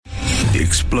the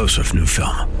explosive new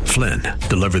film, Flynn,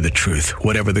 Deliver the Truth,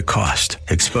 Whatever the Cost,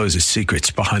 exposes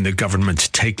secrets behind the government's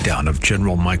takedown of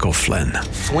General Michael Flynn.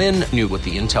 Flynn knew what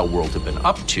the intel world had been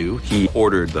up to. He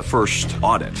ordered the first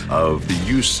audit of the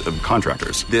use of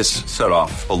contractors. This set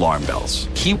off alarm bells.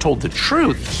 He told the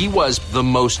truth. He was the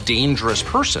most dangerous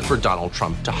person for Donald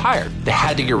Trump to hire. They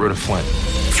had to get rid of Flynn.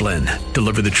 Flynn,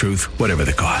 Deliver the Truth, Whatever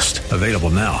the Cost. Available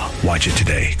now. Watch it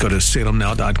today. Go to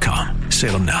salemnow.com.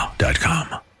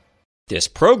 salemnow.com. This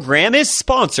program is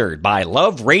sponsored by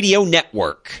Love Radio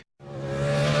Network.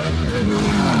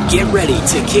 Get ready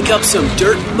to kick up some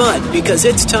dirt and mud because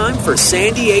it's time for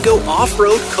San Diego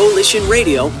Off-Road Coalition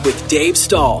Radio with Dave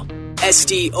Stahl.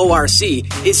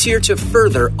 SDORC is here to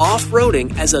further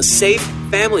off-roading as a safe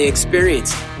family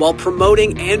experience while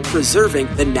promoting and preserving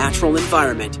the natural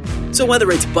environment. So whether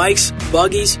it's bikes,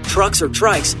 buggies, trucks, or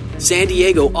trikes, San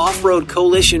Diego Off-Road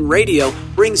Coalition Radio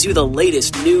brings you the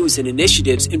latest news and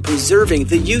initiatives in preserving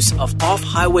the use of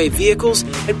off-highway vehicles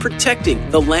and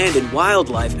protecting the land and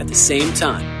wildlife at the same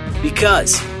time.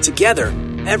 Because, together,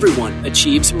 everyone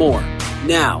achieves more.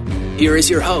 Now, here is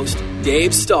your host,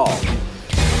 Dave Stahl.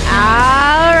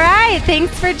 All right.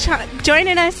 Thanks for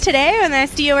joining us today on the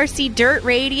SDORC Dirt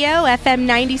Radio, FM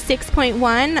 96.1,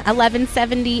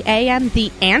 1170 AM, The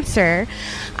Answer.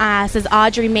 This is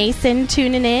Audrey Mason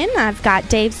tuning in. I've got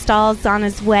Dave Stahls on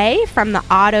his way from the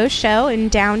auto show in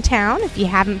downtown. If you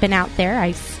haven't been out there,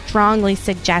 I strongly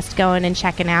suggest going and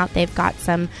checking out. They've got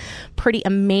some pretty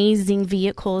amazing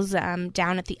vehicles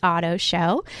down at the auto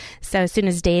show. So as soon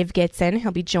as Dave gets in,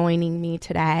 he'll be joining me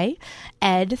today.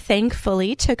 Ed,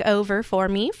 thankfully, took over for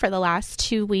me for the last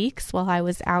 2 weeks while I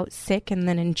was out sick and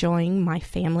then enjoying my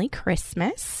family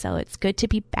Christmas. So it's good to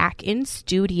be back in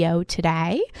studio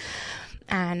today.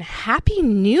 And Happy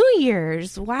New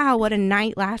Year's. Wow, what a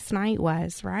night last night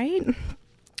was, right?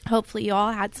 Hopefully you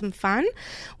all had some fun,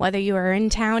 whether you were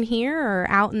in town here or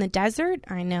out in the desert.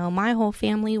 I know my whole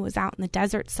family was out in the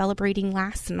desert celebrating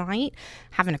last night,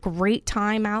 having a great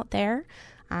time out there.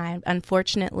 I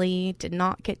unfortunately did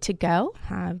not get to go.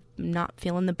 I'm not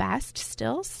feeling the best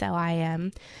still, so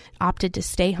I opted to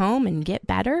stay home and get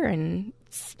better, and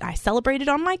I celebrated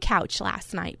on my couch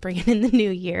last night, bringing in the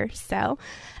new year. So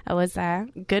it was a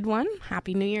good one.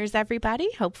 Happy New Year's, everybody.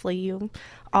 Hopefully you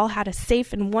all had a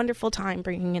safe and wonderful time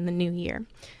bringing in the new year.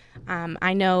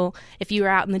 I know if you were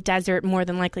out in the desert, more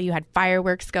than likely you had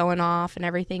fireworks going off and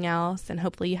everything else, and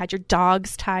hopefully you had your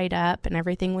dogs tied up and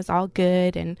everything was all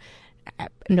good and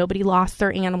nobody lost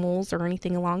their animals or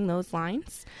anything along those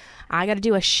lines. I got to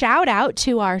do a shout out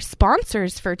to our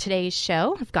sponsors for today's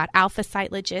show. I've got Alpha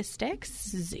Site Logistics.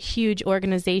 This is a huge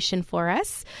organization for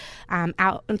us,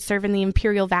 out and serving the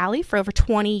Imperial Valley for over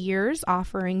 20 years,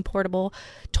 offering portable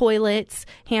toilets,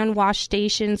 hand wash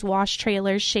stations, wash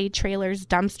trailers, shade trailers,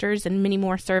 dumpsters, and many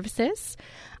more services.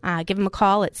 Give them a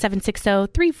call at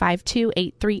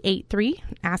 760-352-8383.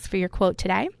 Ask for your quote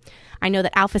today. I know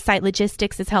that Alpha Site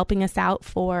Logistics is helping us out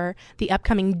for the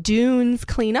upcoming Dunes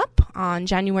cleanup on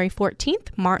January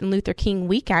 14th, Martin Luther King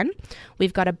weekend.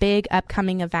 We've got a big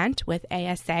upcoming event with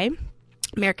ASA,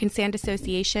 American Sand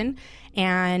Association,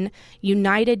 and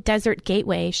United Desert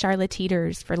Gateway, Charlotte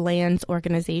Teeters for Lands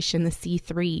Organization, the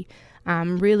C3.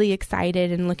 I'm really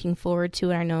excited and looking forward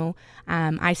to it. I know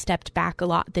I stepped back a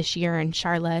lot this year, and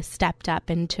Charla stepped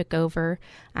up and took over.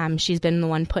 She's been the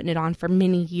one putting it on for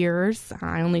many years.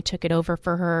 I only took it over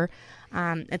for her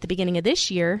at the beginning of this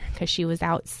year because she was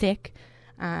out sick.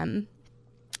 Thank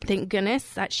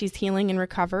goodness that she's healing and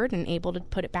recovered and able to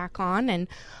put it back on. And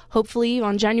hopefully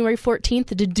on January 14th,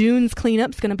 the Dunes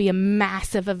cleanup is going to be a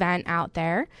massive event out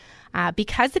there.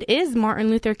 Because it is Martin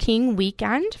Luther King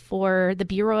weekend for the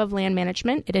Bureau of Land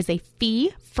Management, it is a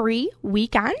fee-free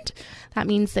weekend. That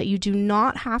means that you do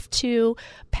not have to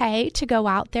pay to go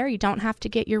out there. You don't have to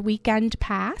get your weekend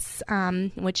pass,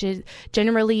 which is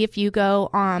generally if you go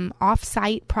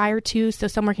off-site prior to, so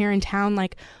somewhere here in town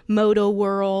like Moto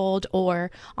World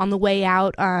or on the way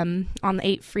out on the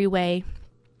 8 freeway.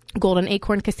 Golden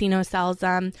Acorn Casino sells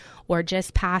them, or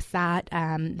just past that,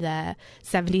 the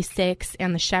 76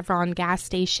 and the Chevron gas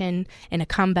station in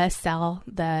Acumba sell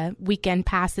the weekend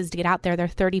passes to get out there. They're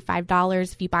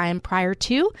 $35 if you buy them prior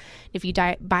to. If you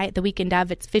buy it the weekend of,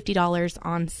 it's $50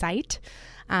 on site.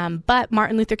 But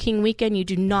Martin Luther King weekend, you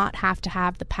do not have to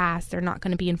have the pass. They're not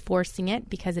going to be enforcing it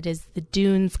because it is the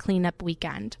Dunes cleanup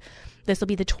weekend. This will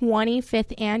be the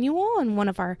 25th annual and one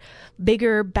of our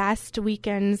bigger, best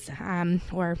weekends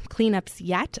or cleanups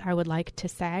yet, I would like to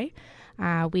say.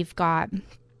 We've got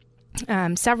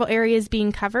several areas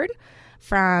being covered,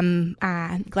 from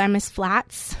Glamis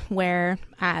Flats, where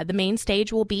the main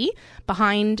stage will be,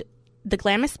 behind the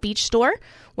Glamis Beach Store,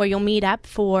 where you'll meet up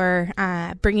for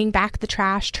bringing back the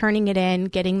trash, turning it in,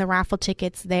 getting the raffle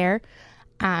tickets there,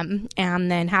 and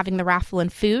then having the raffle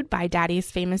and food by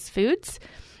Daddy's Famous Foods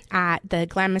at the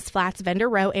Glamis Flats Vendor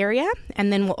Row area.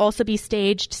 And then we'll also be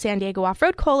staged. San Diego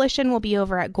Off-Road Coalition will be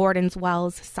over at Gordon's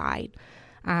Wells side.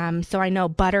 So I know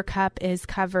Buttercup is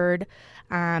covered.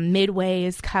 Midway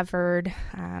is covered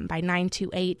by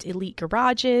 928 Elite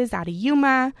Garages out of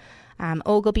Yuma.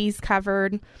 Ogilvy's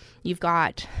covered. You've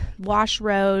got Wash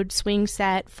Road, Swing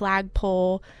Set,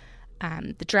 Flagpole,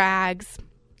 the Drags,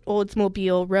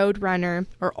 Oldsmobile, Roadrunner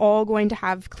are all going to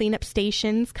have cleanup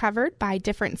stations covered by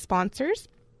different sponsors.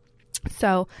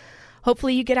 So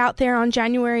hopefully you get out there on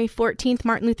January 14th,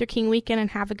 Martin Luther King weekend,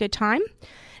 and have a good time.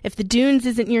 If the dunes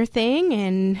isn't your thing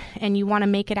and you want to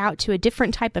make it out to a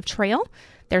different type of trail,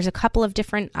 there's a couple of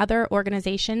different other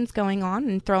organizations going on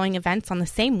and throwing events on the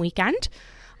same weekend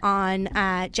on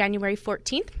January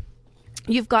 14th.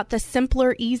 You've got the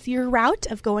simpler, easier route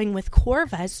of going with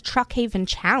Corva's Truck Haven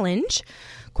Challenge.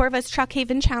 Corva's Truck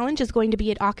Haven Challenge is going to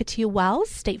be at Ocotillo Wells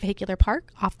State Vehicular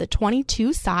Park off the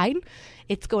 22 side.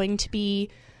 It's going to be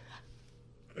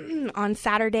on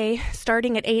Saturday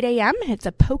starting at 8 a.m. It's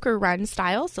a poker run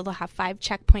style, so they'll have 5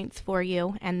 checkpoints for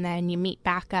you, and then you meet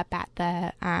back up at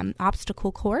the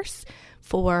obstacle course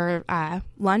for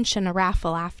lunch and a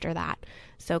raffle after that.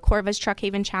 So Corva's Truck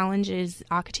Haven Challenge is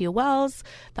Ocotillo Wells.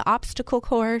 The obstacle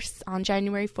course on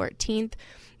January 14th,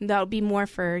 that'll be more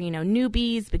for,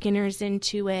 newbies, beginners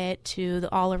into it, to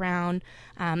the all-around,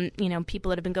 people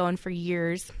that have been going for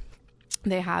years.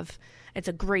 It's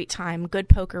a great time, good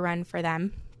poker run for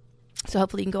them. So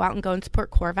hopefully you can go out and support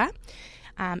Corva.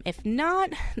 If not,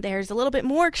 there's a little bit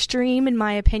more extreme, in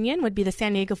my opinion, would be the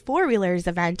San Diego Four-Wheelers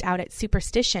event out at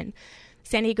Superstition.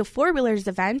 San Diego Four-Wheelers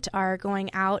event are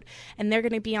going out, and they're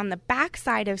going to be on the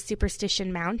backside of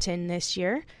Superstition Mountain this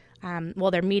year.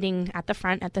 They're meeting at the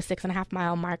front at the 6.5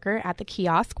 mile marker at the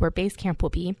kiosk where base camp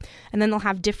will be. And then they'll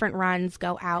have different runs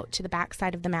go out to the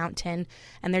backside of the mountain,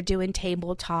 and they're doing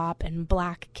Tabletop and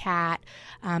Black Cat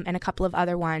and a couple of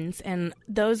other ones. And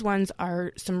those ones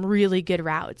are some really good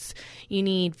routes. You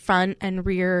need front and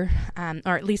rear,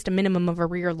 or at least a minimum of a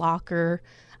rear locker,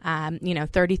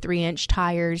 33-inch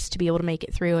tires to be able to make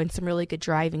it through, and some really good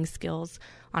driving skills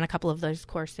on a couple of those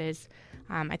courses.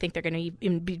 I think they're going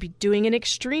to be doing an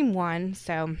extreme one,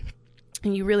 so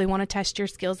and you really want to test your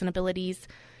skills and abilities,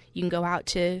 you can go out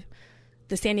to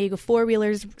the San Diego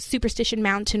Four-Wheelers Superstition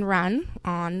Mountain Run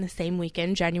on the same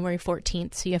weekend, January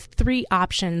 14th. So you have 3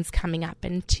 options coming up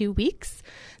in 2 weeks.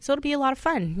 So it'll be a lot of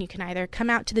fun. You can either come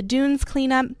out to the dunes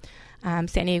cleanup.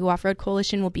 San Diego Off-Road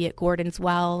Coalition will be at Gordon's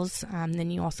Wells.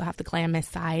 Then you also have the Glamis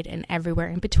side and everywhere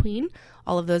in between.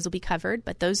 All of those will be covered.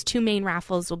 But those 2 main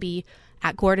raffles will be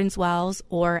at Gordon's Wells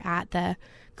or at the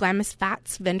Glamis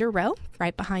Flats Vendor Row,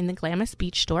 right behind the Glamis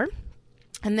Beach Store.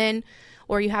 And then,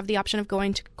 or you have the option of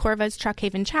going to Corva's Truck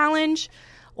Haven Challenge,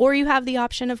 or you have the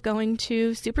option of going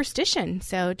to Superstition.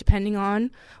 So depending on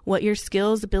what your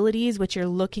skills, abilities, what you're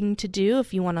looking to do,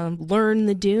 if you want to learn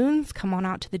the dunes, come on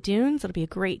out to the dunes. It'll be a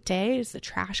great day. It's the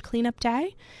trash cleanup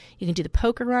day. You can do the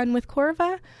poker run with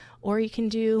Corva, or you can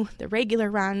do the regular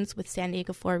runs with San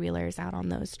Diego Four-Wheelers out on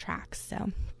those tracks.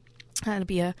 So it'll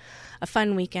be a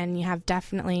fun weekend. You have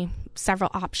definitely several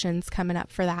options coming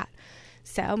up for that.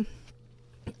 So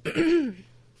with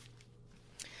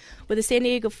the San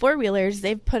Diego Four-Wheelers,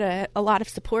 they've put a lot of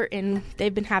support in.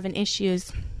 They've been having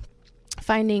issues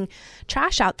finding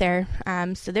trash out there.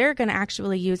 So they're going to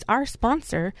actually use our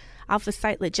sponsor, Alpha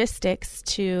Site Logistics,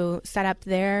 to set up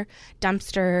their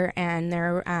dumpster and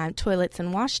their toilets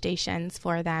and wash stations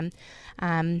for them.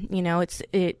 It's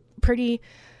pretty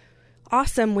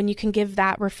awesome when you can give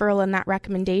that referral and that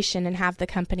recommendation and have the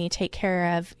company take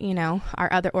care of,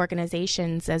 our other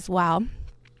organizations as well,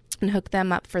 and hook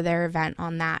them up for their event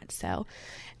on that. So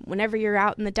whenever you're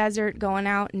out in the desert, going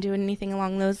out and doing anything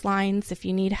along those lines, if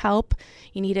you need help,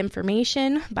 you need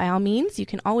information, by all means, you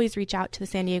can always reach out to the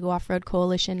San Diego Off-Road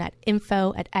Coalition at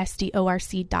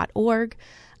info@sdorc.org.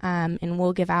 And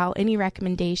we'll give out any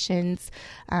recommendations,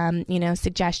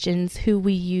 suggestions, who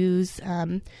we use,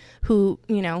 who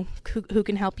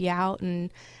can help you out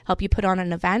and help you put on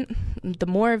an event. The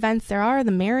more events there are, the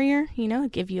merrier,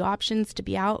 give you options to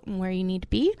be out and where you need to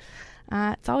be.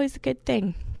 It's always a good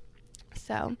thing.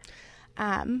 So,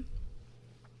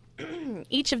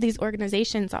 each of these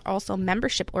organizations are also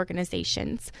membership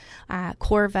organizations.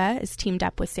 Corva is teamed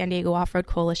up with San Diego Off-Road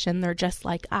Coalition. They're just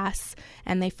like us,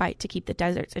 and they fight to keep the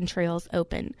deserts and trails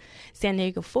open. San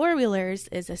Diego Four-Wheelers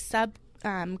is a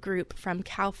group from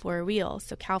Cal 4 Wheel.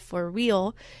 So Cal 4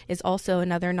 Wheel is also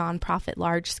another nonprofit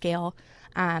large-scale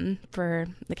for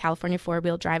the California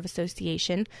Four-Wheel Drive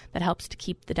Association that helps to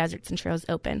keep the deserts and trails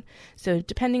open. So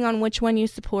depending on which one you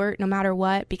support, no matter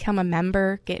what, become a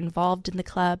member, get involved in the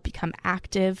club, become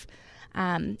active,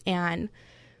 and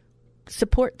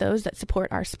support those that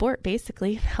support our sport,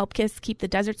 basically. Help us keep the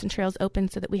deserts and trails open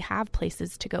so that we have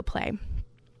places to go play.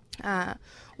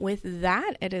 With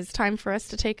that, it is time for us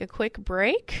to take a quick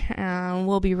break.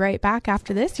 We'll be right back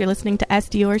after this. You're listening to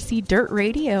SDORC Dirt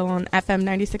Radio on FM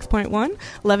 96.1,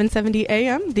 1170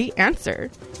 AM, The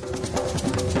Answer.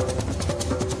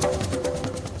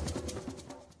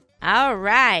 All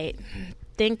right.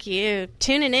 Thank you.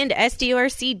 Tuning in to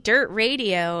SDORC Dirt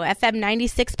Radio, FM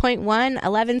 96.1,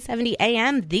 1170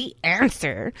 AM, The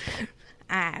Answer.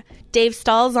 Dave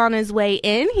Stahl's on his way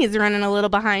in. He's running a little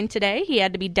behind today. He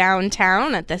had to be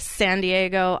downtown at the San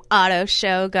Diego Auto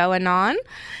Show going on.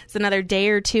 It's another day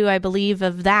or two, I believe,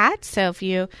 of that. So if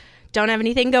you don't have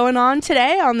anything going on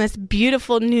today on this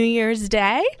beautiful New Year's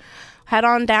Day, head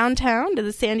on downtown to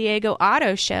the San Diego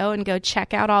Auto Show and go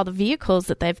check out all the vehicles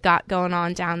that they've got going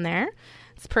on down there.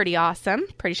 It's pretty awesome.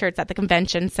 Pretty sure it's at the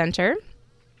convention center.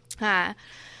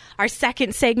 Our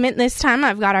second segment this time,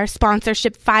 I've got our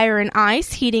sponsorship, Fire and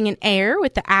Ice Heating and Air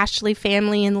with the Ashley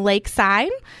family in Lakeside.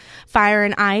 Fire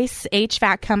and Ice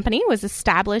HVAC company was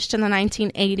established in the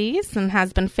 1980s and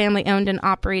has been family owned and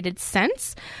operated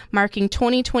since, marking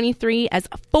 2023 as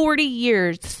 40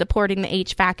 years supporting the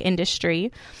HVAC industry.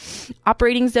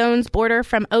 Operating zones border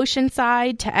from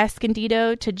Oceanside to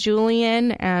Escondido to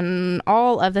Julian and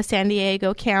all of the San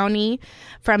Diego County,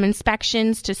 from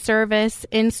inspections to service,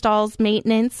 installs,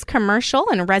 maintenance, commercial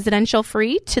and residential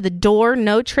free, to the door,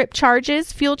 no trip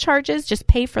charges, fuel charges, just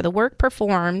pay for the work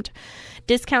performed.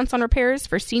 Discounts on repairs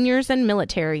for seniors and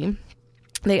military.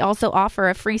 They also offer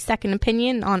a free second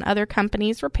opinion on other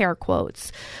companies' repair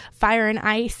quotes. Fire and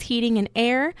Ice Heating and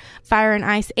Air,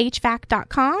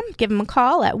 fireandicehvac.com. Give them a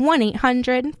call at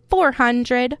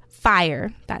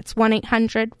 1-800-400-FIRE. That's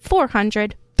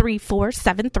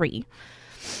 1-800-400-3473.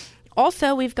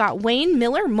 Also, we've got Wayne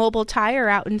Miller Mobile Tire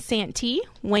out in Santee.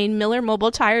 Wayne Miller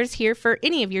Mobile Tire is here for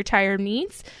any of your tire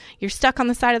needs. You're stuck on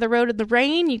the side of the road in the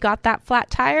rain, you got that flat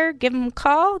tire, give them a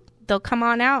call. They'll come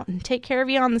on out and take care of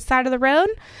you on the side of the road.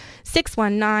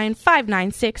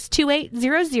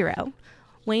 619-596-2800.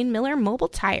 Wayne Miller Mobile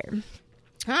Tire.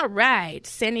 All right,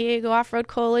 San Diego Off-Road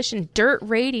Coalition Dirt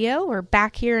Radio. We're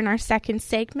back here in our second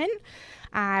segment.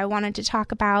 I wanted to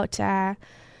talk about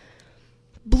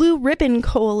Blue Ribbon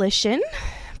Coalition.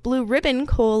 Blue Ribbon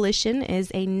Coalition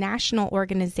is a national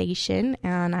organization,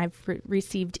 and I've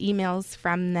received emails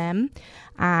from them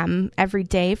every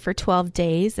day for 12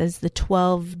 days as the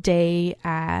 12 days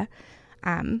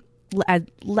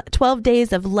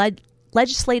of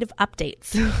legislative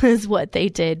updates is what they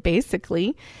did,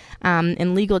 basically,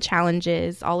 and legal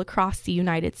challenges all across the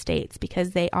United States, because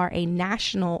they are a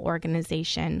national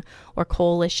organization or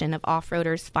coalition of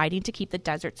off-roaders fighting to keep the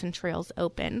deserts and trails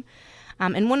open.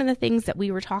 And one of the things that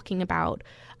we were talking about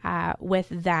with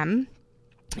them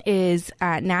is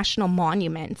national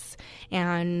monuments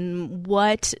and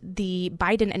what the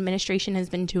Biden administration has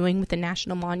been doing with the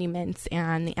national monuments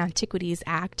and the Antiquities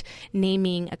Act,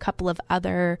 naming a couple of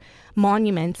other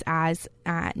monuments as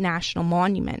national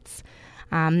monuments.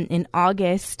 In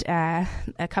August, a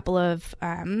couple of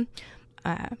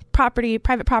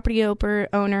private property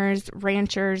owners,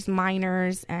 ranchers,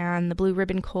 miners, and the Blue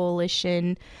Ribbon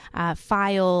Coalition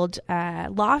filed a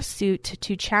lawsuit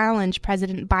to challenge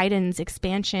President Biden's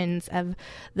expansions of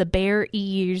the Bear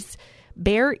Ears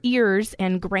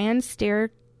and Grand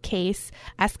Staircase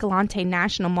Escalante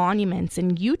National Monuments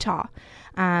in Utah.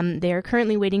 They are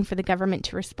currently waiting for the government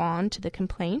to respond to the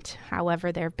complaint.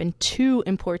 However, there have been two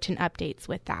important updates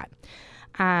with that.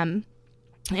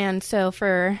 And so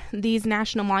for these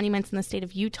national monuments in the state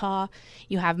of Utah,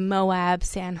 you have Moab,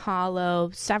 San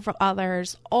Hollow, several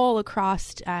others all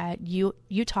across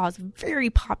Utah's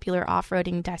very popular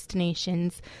off-roading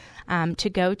destinations to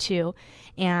go to.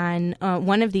 And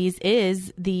one of these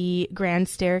is the Grand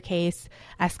Staircase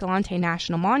Escalante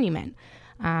National Monument.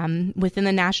 Within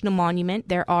the National Monument,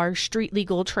 there are street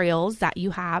legal trails that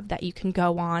you can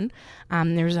go on.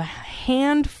 There's a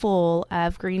handful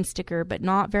of green sticker, but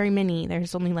not very many.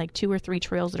 There's only like 2 or 3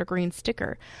 trails that are green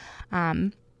sticker.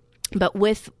 But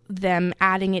with them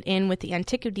adding it in with the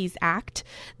Antiquities Act,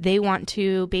 they want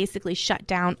to basically shut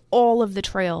down all of the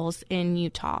trails in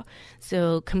Utah.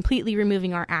 So completely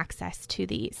removing our access to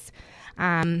these.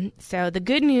 So the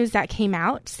good news that came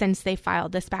out since they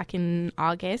filed this back in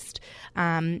August,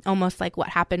 almost like what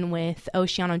happened with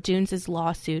Oceano Dunes'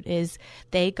 lawsuit, is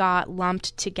they got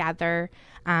lumped together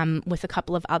with a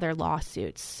couple of other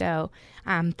lawsuits. So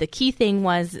the key thing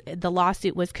was the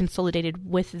lawsuit was consolidated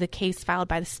with the case filed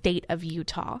by the state of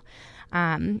Utah.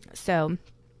 So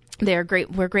we're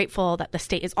grateful that the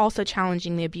state is also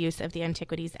challenging the abuse of the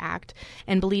Antiquities Act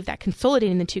and believe that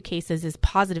consolidating the two cases is a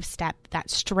positive step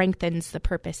that strengthens the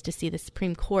purpose to see the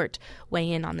Supreme Court weigh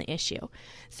in on the issue.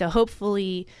 So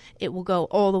hopefully it will go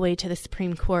all the way to the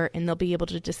Supreme Court and they'll be able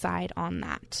to decide on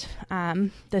that.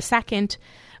 The second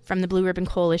from the Blue Ribbon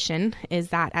Coalition is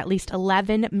that at least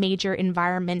 11 major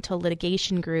environmental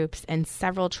litigation groups and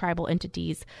several tribal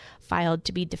entities filed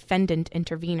to be defendant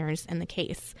interveners in the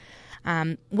case.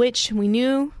 Which we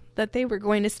knew that they were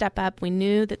going to step up. We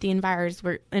knew that the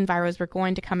enviros were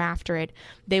going to come after it.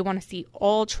 They want to see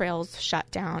all trails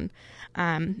shut down.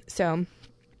 So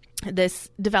this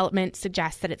development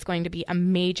suggests that it's going to be a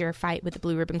major fight with the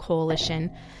Blue Ribbon Coalition.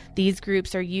 These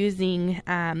groups are using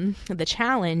the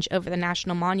challenge over the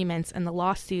national monuments and the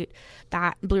lawsuit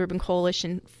that Blue Ribbon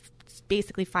Coalition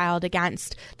basically filed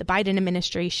against the Biden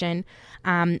administration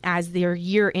as their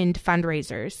year-end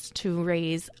fundraisers to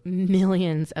raise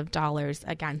millions of dollars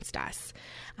against us.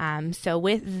 So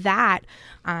with that,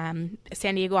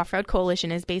 San Diego Off-Road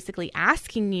Coalition is basically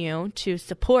asking you to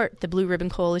support the Blue Ribbon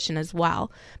Coalition as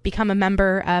well. Become a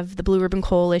member of the Blue Ribbon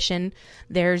Coalition.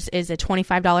 Theirs is a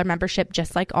 $25 membership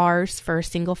just like ours for a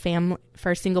single person.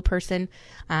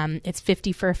 It's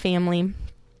 $50 for a family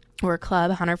or a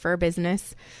club, $100 for a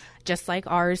business, just like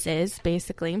ours is,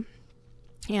 basically.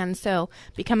 And so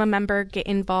become a member, get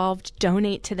involved,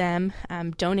 donate to them,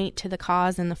 donate to the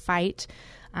cause and the fight.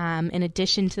 In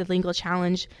addition to the legal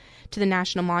challenge to the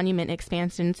national monument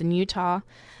expansions in Utah,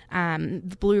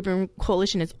 the Blue Ribbon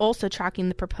Coalition is also tracking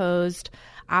the proposed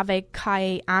Ave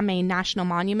Kai Ame National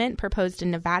Monument proposed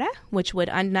in Nevada, which would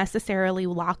unnecessarily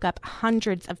lock up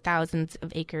hundreds of thousands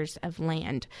of acres of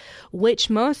land,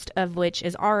 most of which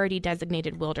is already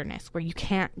designated wilderness, where you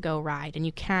can't go ride and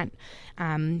you can't,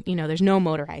 there's no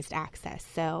motorized access.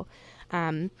 So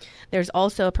there's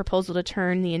also a proposal to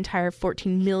turn the entire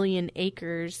 14 million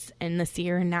acres in the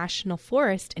Sierra National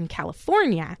Forest in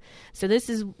California. So this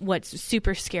is what's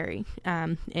super scary,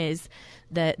 is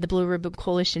the Blue Ribbon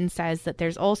Coalition says that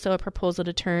there's also a proposal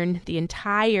to turn the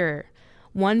entire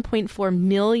 1.4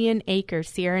 million acre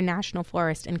Sierra National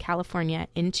Forest in California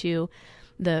into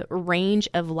the Range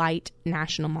of Light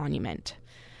National Monument.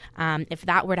 If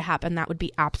that were to happen, that would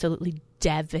be absolutely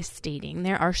devastating.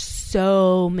 There are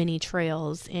so many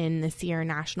trails in the Sierra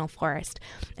National Forest,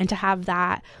 and to have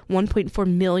that 1.4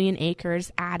 million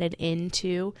acres added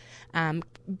into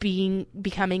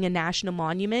becoming a national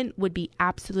monument would be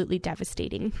absolutely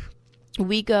devastating.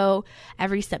 We go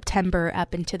every September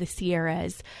up into the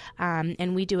Sierras,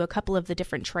 and we do a couple of the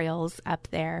different trails up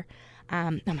there.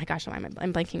 Oh my gosh,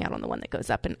 I'm blanking out on the one that goes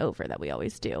up and over that we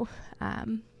always do.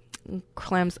 It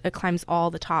climbs all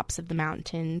the tops of the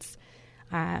mountains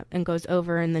and goes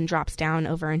over and then drops down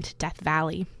over into Death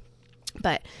Valley.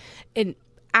 But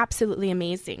absolutely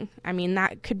amazing. I mean,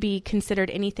 that could be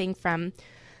considered anything from,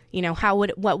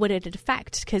 what would it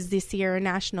affect? Because the Sierra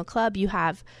National Club, you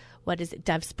have,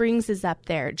 Dove Springs is up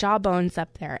there, Jawbone's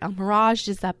up there, El Mirage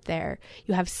is up there.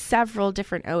 You have several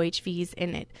different OHVs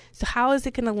in it. So how is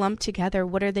it going to lump together?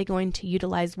 What are they going to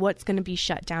utilize? What's going to be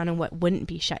shut down and what wouldn't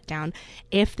be shut down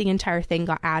if the entire thing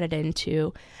got added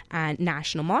into a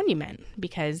national monument?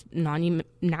 Because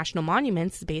national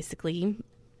monuments, basically,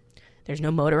 there's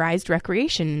no motorized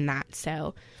recreation in that.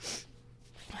 So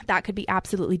that could be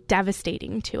absolutely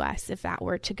devastating to us if that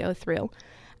were to go through.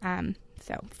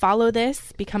 So follow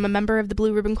this, become a member of the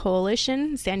Blue Ribbon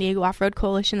Coalition, San Diego Off-Road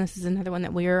Coalition. This is another one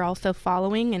that we are also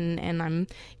following and I'm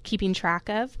keeping track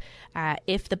of.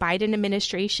 If the Biden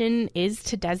administration is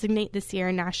to designate the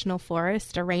Sierra National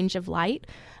Forest a range of light,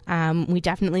 we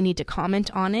definitely need to comment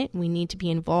on it. We need to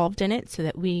be involved in it so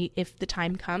that if the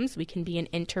time comes, we can be an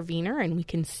intervener and we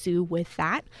can sue with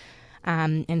that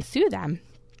and sue them.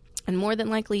 And more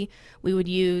than likely, we would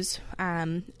use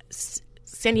San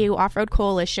Diego Off-Road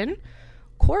Coalition,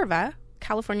 Corva,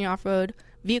 California Off-Road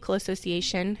Vehicle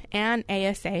Association, and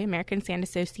ASA, American Sand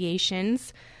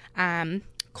Association's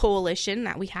coalition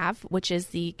that we have, which is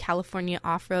the California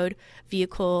Off-Road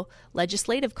Vehicle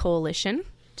Legislative Coalition,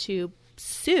 to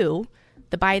sue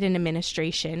the Biden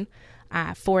administration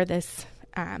for this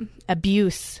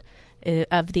abuse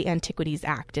of the Antiquities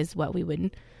Act is what we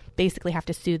would basically have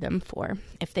to sue them for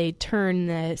if they turn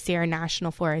the Sierra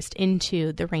National Forest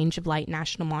into the Range of Light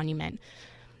National Monument.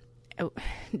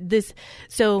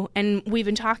 and we've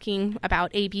been talking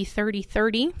about AB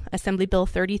 3030, Assembly Bill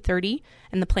 3030,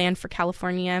 and the plan for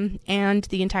California and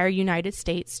the entire United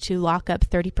States to lock up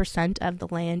 30% of the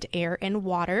land, air, and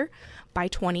water by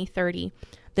 2030.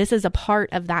 This is a part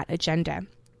of that agenda.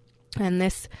 And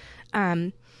this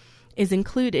is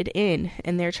included in,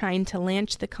 and they're trying to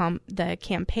launch the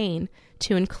campaign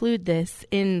to include this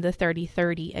in the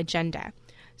 3030 agenda.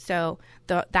 So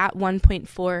that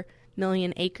 1.4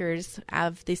 million acres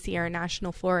of the Sierra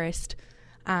National Forest,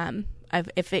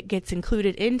 if it gets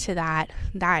included into that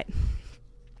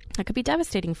could be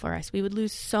devastating for us. We would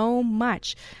lose so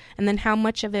much. And then how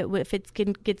much of it, if it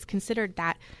gets considered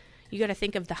that, you got to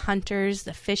think of the hunters,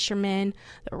 the fishermen,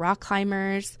 the rock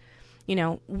climbers.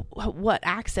 What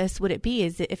access would it be?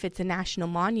 Is it, if it's a national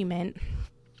monument?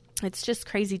 It's just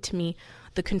crazy to me,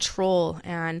 the control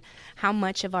and how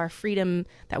much of our freedom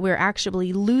that we're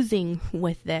actually losing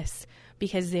with this,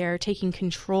 because they're taking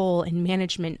control and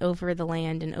management over the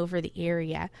land and over the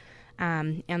area.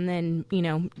 And then,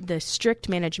 the strict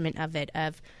management of it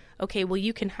of, okay, well,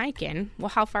 you can hike in. Well,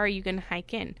 how far are you going to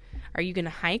hike in? Are you going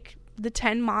to hike the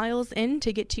 10 miles in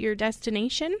to get to your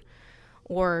destination?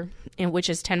 Which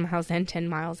is 10 miles in, 10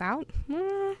 miles out?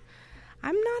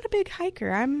 I'm not a big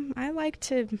hiker. I like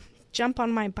to jump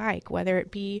on my bike, whether it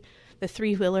be the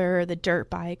 3-wheeler or the dirt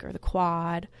bike or the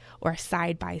quad or a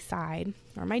side-by-side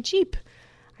or my Jeep.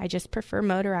 I just prefer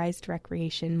motorized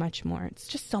recreation much more. It's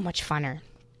just so much funner.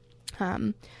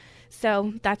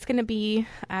 So that's going to be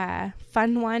a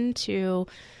fun one to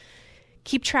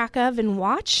keep track of and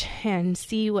watch and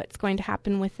see what's going to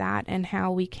happen with that and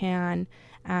how we can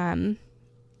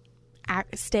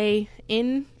stay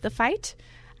in the fight.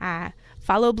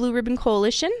 Follow Blue Ribbon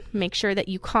Coalition. Make sure that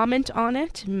you comment on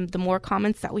it. The more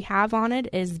comments that we have on it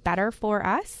is better for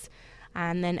us.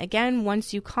 And then again,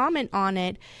 once you comment on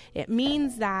it, it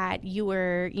means that you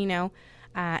were,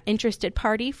 interested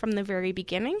party from the very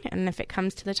beginning. And if it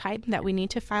comes to the time that we need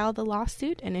to file the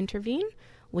lawsuit and intervene,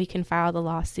 we can file the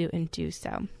lawsuit and do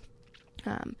so.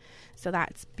 So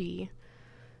that's be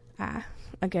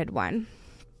a good one.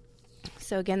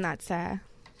 So again, that's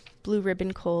Blue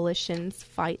Ribbon Coalition's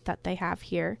fight that they have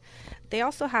here. They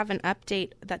also have an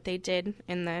update that they did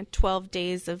in the 12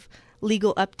 days of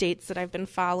legal updates that I've been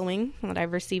following, that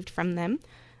I've received from them,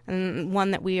 and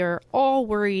one that we are all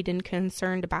worried and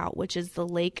concerned about, which is the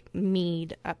Lake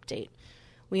Mead update.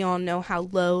 We all know how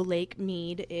low Lake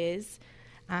Mead is,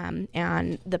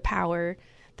 and the power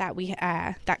that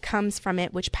that comes from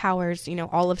it, which powers,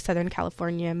 all of Southern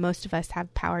California. Most of us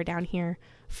have power down here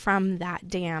from that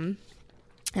dam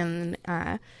and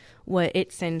what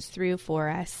it sends through for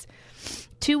us.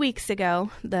 2 weeks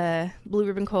ago, the Blue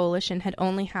Ribbon Coalition had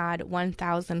only had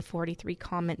 1,043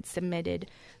 comments submitted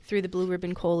through the Blue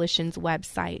Ribbon Coalition's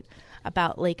website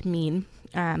about Lake Mead.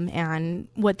 And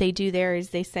what they do there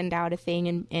is they send out a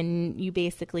thing and you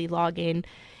basically log in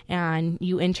and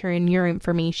you enter in your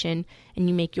information and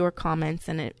you make your comments,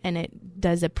 and it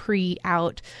does a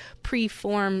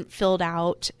pre-form filled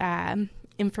out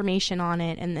information on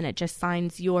it, and then it just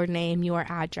signs your name, your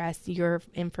address, your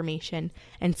information,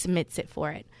 and submits it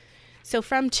for it. So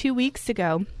from 2 weeks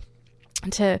ago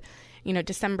to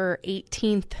December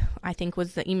 18th, I think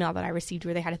was the email that I received,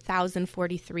 where they had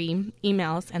 1,043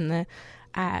 emails, and the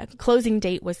closing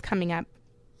date was coming up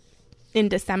in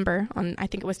December. I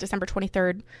think it was December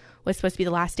 23rd was supposed to be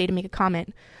the last day to make a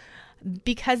comment,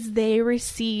 because they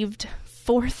received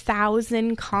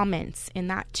 4,000 comments in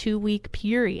that 2-week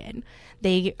period.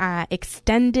 They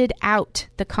extended out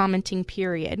the commenting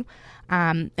period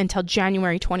until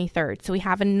January 23rd. So we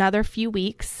have another few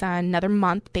weeks, another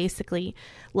month basically,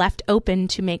 left open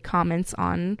to make comments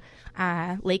on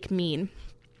Lake Mead.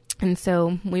 And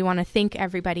so we want to thank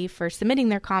everybody for submitting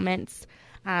their comments.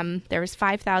 There was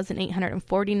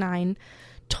 5,849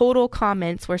 total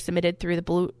comments were submitted through the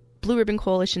Blue Ribbon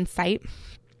Coalition site.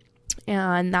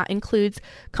 And that includes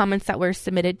comments that were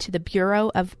submitted to the Bureau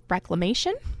of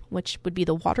Reclamation, which would be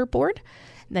the Water Board,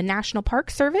 the National Park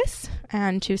Service,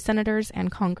 and to senators and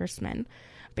congressmen,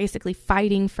 basically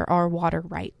fighting for our water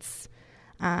rights.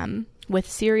 With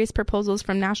serious proposals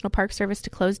from National Park Service to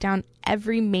close down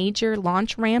every major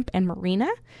launch ramp and marina,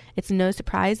 it's no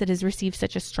surprise it has received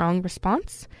such a strong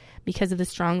response. Because of the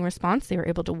strong response, they were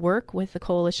able to work with the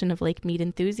Coalition of Lake Mead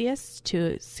enthusiasts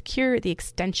to secure the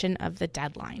extension of the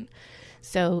deadline.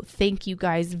 So thank you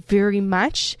guys very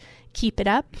much. Keep it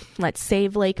up. Let's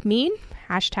save Lake Mead.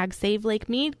 Hashtag save Lake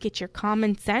Mead. Get your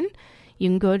comments in. You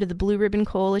can go to the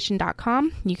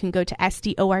blueribboncoalition.com. You can go to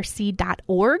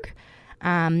sdorc.org.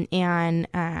 and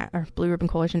or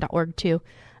blueribboncoalition.org too.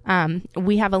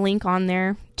 We have a link on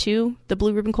there to the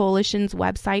Blue Ribbon Coalition's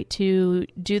website to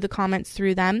do the comments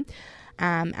through them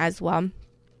as well.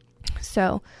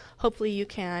 So hopefully you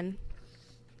can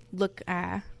look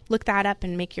that up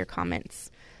and make your comments.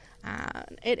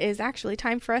 It is actually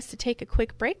time for us to take a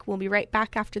quick break. We'll be right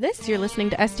back after this. You're listening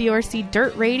to SDORC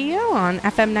Dirt Radio on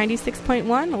FM 96.1,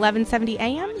 1170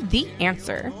 AM, The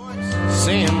Answer.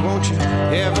 Saying, won't you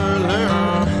ever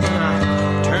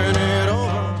learn? Turn it over.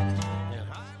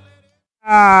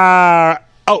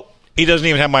 He doesn't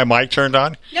even have my mic turned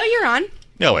on? No, you're on.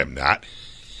 No, I'm not.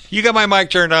 You got my mic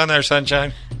turned on there,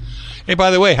 Sunshine? Hey, by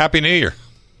the way, Happy New Year.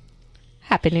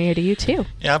 Happy New Year to you, too.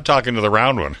 Yeah, I'm talking to the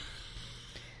round one.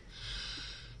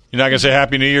 You're not going to say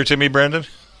Happy New Year to me, Brendan?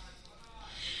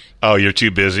 Oh, you're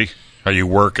too busy. Are you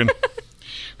working?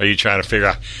 Are you trying to figure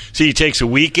out? See, he takes a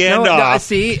weekend off. No,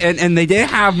 see, and they didn't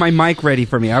have my mic ready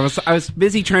for me. I was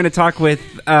busy trying to talk with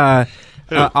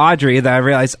Audrey that I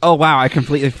realized, oh, wow, I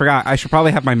completely forgot. I should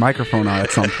probably have my microphone on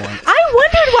at some point. I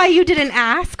wondered why you didn't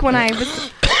ask when I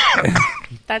was...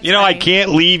 That's funny. I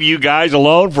can't leave you guys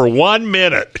alone for 1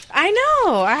 minute. I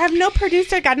know. I have no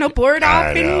producer. Got no board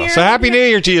off in here. So Happy New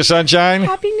Year to you, Sunshine.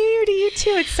 Happy New Year to you, too.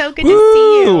 It's so good to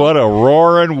see you. What a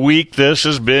roaring week this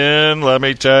has been. Let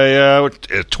me tell you,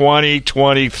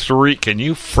 2023. Can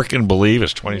you freaking believe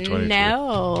it's 2023?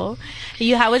 No.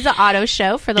 How was the auto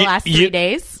show for the last 3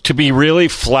 days? To be really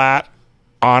flat,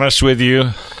 honest with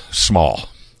you, small.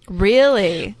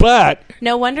 Really? But.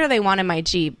 No wonder they wanted my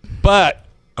Jeep. But.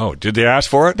 Oh, did they ask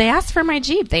for it? They asked for my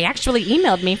Jeep. They actually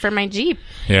emailed me for my Jeep.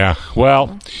 Yeah.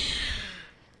 Well,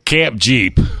 Camp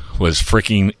Jeep was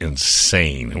freaking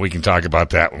insane. We can talk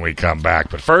about that when we come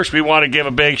back. But first, we want to give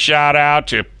a big shout out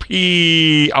to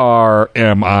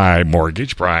PRMI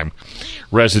Mortgage, Prime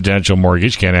Residential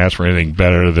Mortgage. Can't ask for anything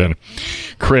better than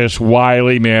Chris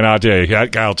Wiley. Man, I'll tell you,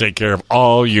 that guy will take care of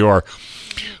all your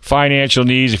financial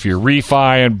needs. If you're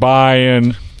refi-ing,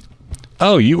 buying,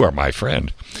 oh, you are my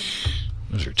friend.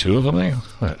 Was there 2 of them there?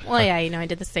 What? Well, yeah, I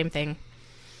did the same thing.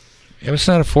 It's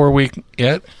not a 4-week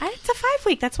yet? It's a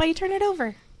 5-week. That's why you turn it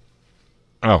over.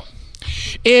 Oh.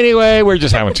 Anyway, we're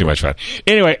just having too much fun.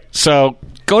 Anyway, so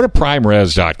go to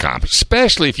primeres.com,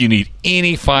 especially if you need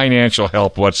any financial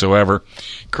help whatsoever.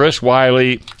 Chris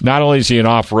Wiley, not only is he an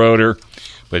off-roader,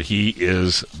 but he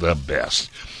is the best.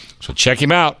 So check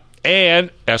him out.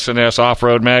 And SNS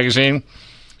Off-Road Magazine,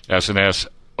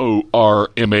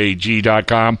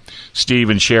 SNSORMAG.com. Steve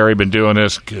and Sherry been doing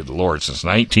this, good Lord, since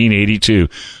 1982,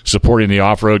 supporting the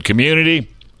off-road community.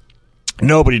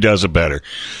 Nobody does it better.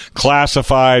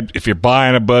 Classified, if you're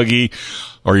buying a buggy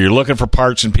or you're looking for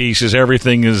parts and pieces,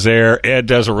 everything is there. Ed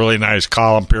does a really nice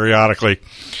column periodically.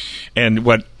 And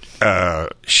what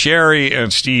Sherry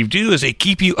and Steve do is they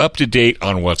keep you up to date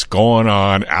on what's going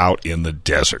on out in the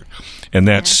desert. And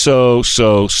that's so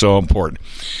important.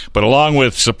 But along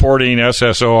with supporting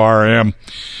SSORM,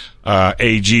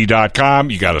 AG.com,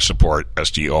 you got to support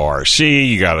SDORC.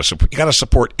 You got to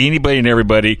support anybody and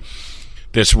everybody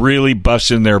that's really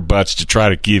busting their butts to try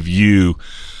to give you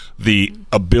the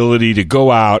ability to go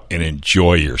out and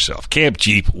enjoy yourself. Camp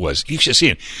Jeep was, you should see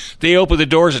it. They open the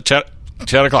doors at 10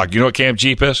 o'clock. You know what Camp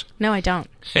Jeep is? No, I don't.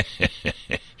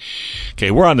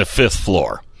 Okay, we're on the 5th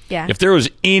floor. Yeah. If there was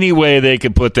any way they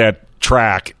could put that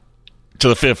track to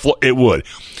the 5th floor, it would.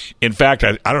 In fact,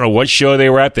 I don't know what show they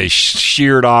were at. They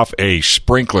sheared off a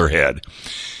sprinkler head.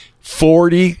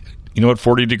 40, you know what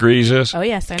 40 degrees is? Oh,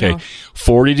 yes, I know.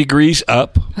 40 degrees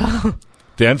up,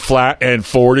 then flat, and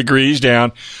 4 degrees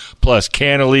down, plus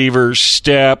cantilevers,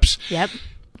 steps. Yep.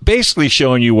 Basically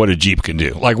showing you what a Jeep can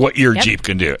do, like what your Jeep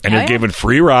can do. And they're giving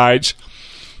free rides.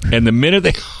 And the minute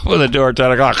they open the door at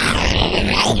 10 o'clock,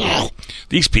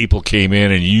 these people came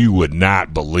in and you would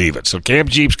not believe it. So Camp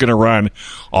Jeep's going to run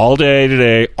all day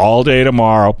today, all day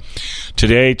tomorrow.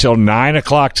 Today till 9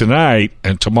 o'clock tonight,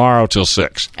 and tomorrow till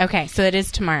 6. Okay, so it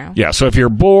is tomorrow. Yeah, so if you're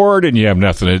bored and you have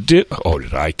nothing to do, oh,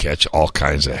 did I catch all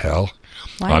kinds of hell?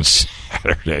 What? On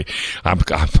Saturday, I'm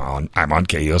on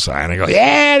KUSI, and I go,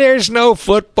 yeah, there's no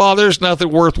football. There's nothing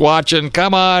worth watching.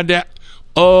 Come on down.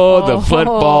 Oh, the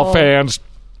football fans.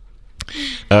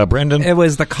 Brendan? It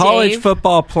was the college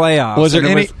football playoffs.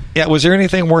 Was there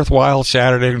anything worthwhile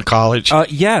Saturday in college?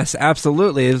 Yes,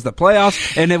 absolutely. It was the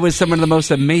playoffs, and it was some of the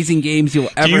most amazing games you'll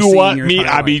ever see. Do you want me?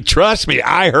 I mean, trust me,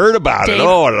 I heard about it.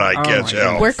 Oh, did I catch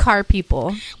hell? We're car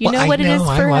people. You know what it is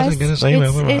for us?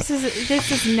 This is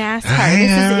NASCAR.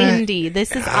 This is Indy.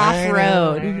 This is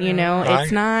off-road. You know,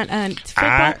 it's not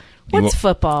football. What's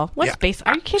football? What's base?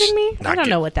 Are you kidding me? I don't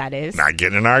know what that is. Not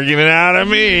getting an argument out of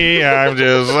me. I'm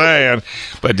just saying.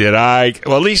 But did I?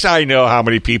 Well, at least I know how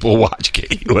many people watch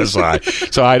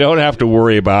KUSI, so I don't have to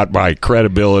worry about my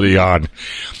credibility on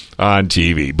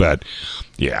TV. But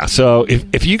yeah, so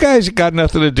if you guys got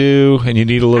nothing to do and you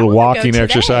need a little walking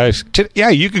exercise,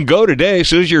 you can go today. As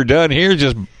soon as you're done here,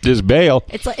 just bail.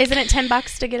 Isn't it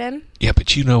 $10 to get in? Yeah,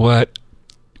 but you know what?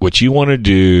 What you want to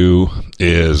do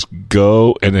is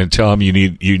go and then tell them you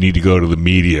need to go to the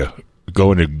media.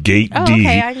 Go into gate D.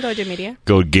 Okay, I can go to media.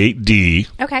 Go gate D.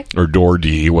 Okay. Or door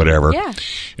D, whatever. Yeah.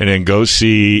 And then go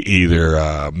see either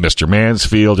Mr.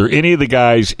 Mansfield or any of the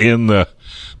guys in the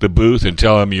booth and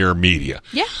tell them you're media.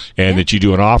 Yeah. And that you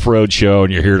do an off-road show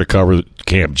and you're here to cover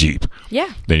Camp Jeep.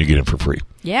 Yeah. Then you get in for free.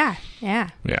 Yeah. Yeah.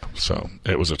 So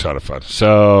it was a ton of fun.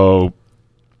 So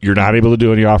you're not able to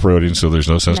do any off-roading, so there's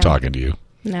no sense talking to you.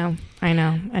 No, I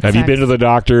know. Have you been to the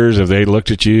doctors? Have they looked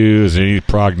at you? Is there any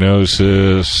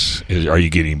prognosis? Are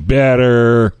you getting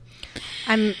better?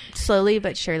 I'm slowly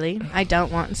but surely. I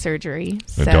don't want surgery.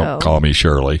 So don't call me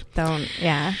Shirley.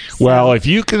 Yeah. So. Well, if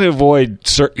you can avoid,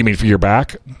 you mean for your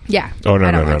back? Yeah. Oh, no,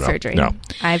 I don't no, want no, surgery. No.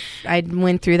 I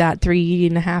went through that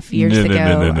 3.5 years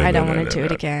ago. I don't want to do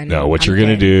it again. No, what you're going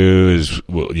to do is,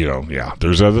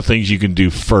 there's other things you can do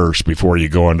first before you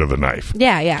go under the knife.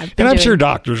 Yeah. And I'm sure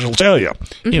doctors will tell you.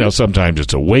 Mm-hmm. Sometimes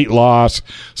it's a weight loss.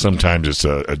 Sometimes it's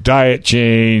a diet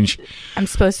change. I'm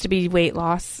supposed to be weight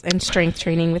loss and strength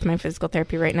training with my physical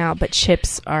therapy right now, but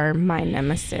chips are my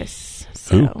nemesis.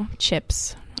 So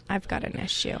chips, I've got an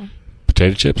issue.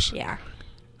 Potato chips? Yeah.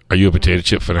 Are you a potato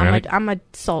chip fanatic? I'm a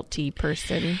salty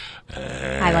person.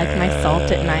 I like my salt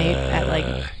at night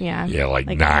at Yeah, like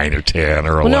 9 or 10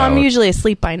 or 11. Well, no, I'm usually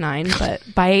asleep by 9, but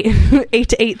by 8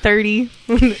 to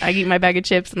 8:30, I eat my bag of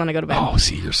chips and then I go to bed. Oh,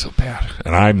 see, you're so bad.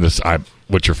 And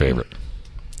what's your favorite?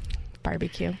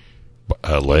 Barbecue.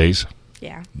 Lay's?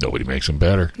 Yeah. Nobody makes them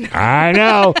better. I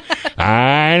know.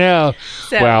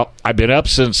 So, well, I've been up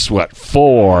since,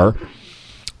 4,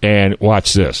 and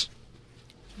watch this.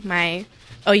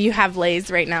 Oh, you have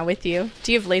Lay's right now with you?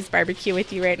 Do you have Lay's barbecue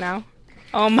with you right now?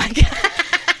 Oh, my God.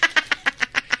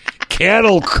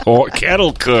 Kettle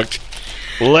cooked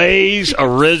Lay's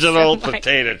original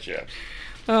potato chips.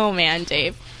 Oh, man,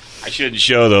 Dave. I shouldn't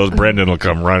show those. Brendan will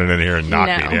come running in here and knock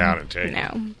me down and take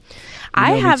them.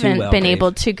 I haven't been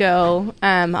able to go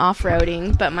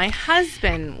off-roading, but my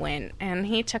husband went, and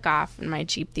he took off in my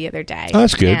Jeep the other day. Oh,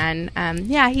 that's good. And,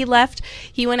 he left.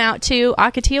 He went out to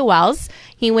Akatia Wells.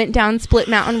 He went down Split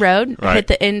Mountain Road, hit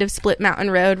the end of Split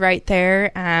Mountain Road right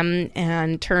there,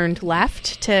 and turned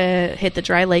left to hit the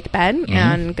dry lake bed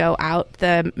and go out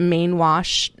the main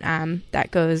wash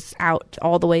that goes out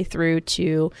all the way through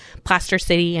to Plaster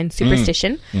City and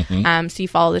Superstition. So you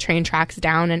follow the train tracks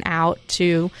down and out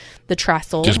to the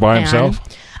trestle. Just by himself?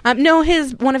 No,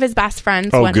 one of his best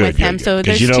friends went with him. Good. So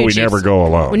there's we never go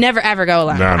alone. We never ever go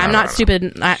alone. I'm not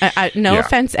stupid. No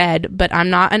offense, Ed, but I'm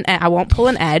not an Ed. I won't pull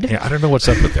an Ed. Yeah, I don't know what's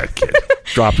up with that kid.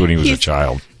 Dropped when he was a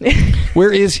child.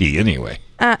 Where is he anyway?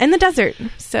 In the desert.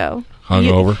 So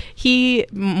hungover? He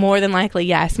more than likely,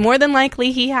 yes. More than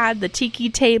likely, he had the tiki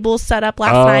table set up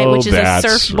last night, which is a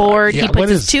surfboard. Right. Yeah, he puts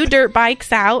his 2 dirt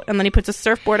bikes out, and then he puts a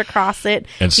surfboard across it.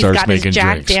 And starts making his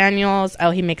Jack drinks. Daniels.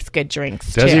 Oh, he makes good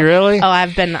drinks, Does too. he really? Oh,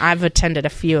 I've attended a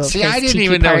few of his I didn't tiki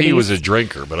even know parties. he was a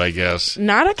drinker, but I guess.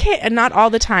 Not all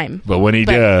the time. But when he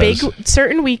does.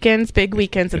 Certain weekends, big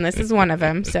weekends, and this is one of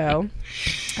them, so.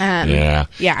 Yeah.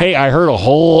 Hey, I heard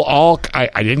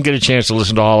I didn't get a chance to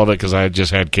listen to all of it because I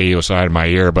just had KUSI in my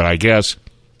ear, but I guess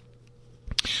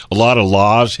a lot of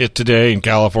laws hit today in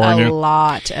California. A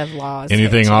lot of laws.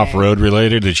 Anything off-road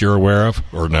related that you're aware of,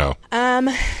 or no?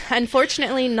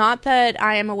 Unfortunately, not that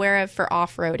I am aware of for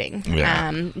off-roading. Yeah.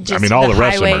 All the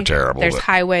rest of them are terrible. There's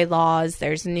highway laws.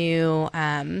 There's new...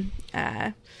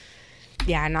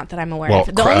 not that I'm aware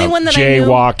of. The only one that I knew...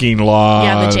 Jaywalking laws.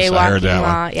 Yeah, the jaywalking I heard that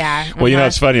law. one. Yeah. Well,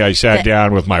 it's funny. I sat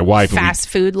down with my wife. Fast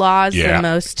food laws, the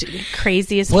most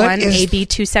craziest one, AB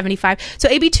 275. So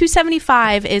AB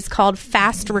 275 is called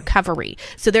fast recovery.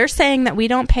 So they're saying that we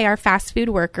don't pay our fast food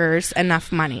workers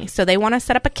enough money. So they want to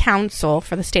set up a council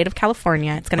for the state of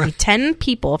California. It's going to be 10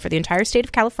 people for the entire state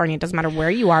of California. It doesn't matter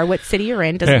where you are, what city you're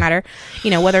in. Doesn't matter,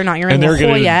 whether or not you're in La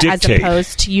Jolla as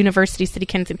opposed to University City,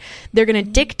 Kansas. They're going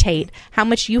to dictate how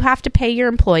much you have to pay your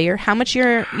employer, how much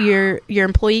your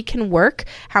employee can work,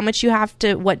 how much you have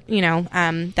to,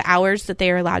 the hours that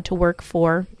they are allowed to work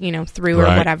for, through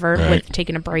or whatever, with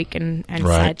taking a break and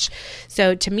such.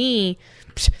 So to me,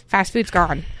 fast food's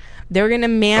gone. They're going to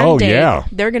mandate.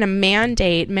 They're going to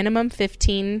mandate minimum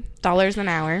 $15 an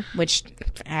hour, which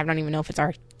I don't even know if it's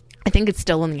I think it's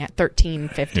still only at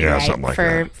 $13.50. Yeah, right? something like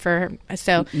that.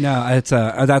 So No, it's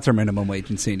that's our minimum wage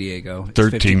in San Diego. It's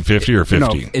 $13.50 or 15?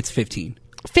 No, it's 15.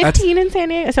 15 in San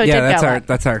Diego. So it Yeah, did go up.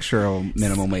 that's our actual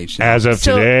minimum wage. As of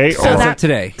today? So or As of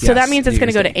today. So that yes, means it's New going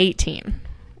to go York to 18.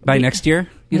 by next year.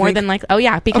 you More think? than likely. Oh,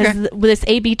 yeah, because Okay. with this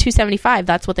AB 275,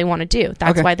 that's what they want to do.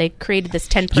 That's Okay. why they created this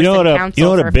 10-person You know what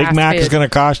council a Big for Mac fast is food. going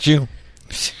to cost you?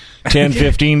 $10,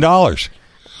 $15.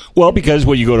 Well, because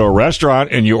when you go to a restaurant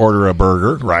and you order a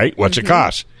burger, right? What's it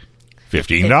cost?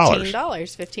 $15.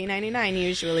 $15.99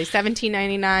 usually.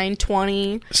 $17.99,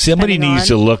 $20. Somebody depending needs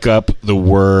on- to look up the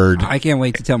word. I can't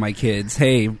wait to tell my kids,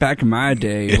 hey, back in my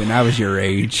day when I was your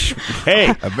age.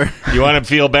 Hey, you want to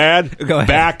feel bad? Go ahead.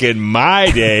 Back in my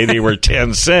day, they were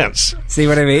 10 cents. See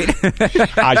what I mean?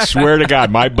 I swear to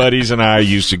God, my buddies and I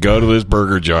used to go to this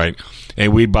burger joint,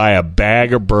 and we'd buy a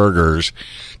bag of burgers,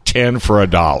 10 for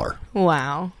 $1.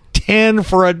 Wow. 10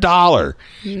 for $1.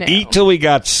 No. Eat till we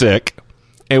got sick,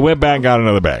 and went back and got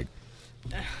another bag.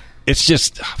 It's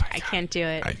just, oh my I can't do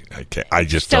it. I can't. I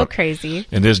just So don't. crazy.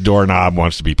 And this doorknob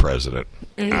wants to be president.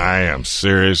 I am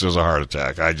serious as a heart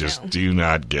attack. I just do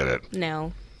not get it.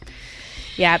 No.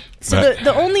 Yeah. So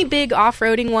the only big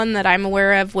off-roading one that I'm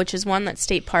aware of, which is one that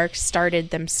state parks started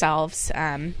themselves,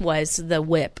 was the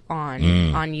whip on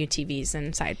UTVs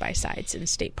and side-by-sides in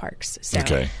state parks. So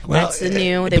Okay. Well, that's the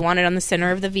new. They want it on the center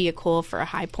of the vehicle for a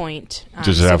high point.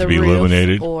 Does it so have the to be roof,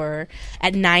 illuminated? Or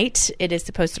at night, it is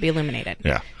supposed to be illuminated.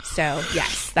 Yeah. So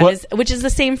yes, that Well, is, which is the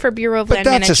same for Bureau of But Land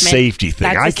that's Management. a safety thing.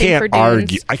 That's I the same for can't dunes.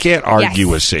 argue. I can't argue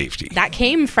Yes. with safety. That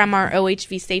came from our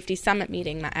OHV Safety Summit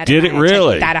meeting that Ed Did and it I attended.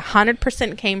 really? That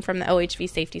 100% came from the OHV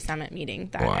Safety Summit meeting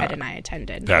that Wow. Ed and I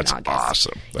attended. That's in August.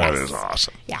 awesome. That Yes. is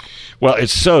awesome. Yeah. Well,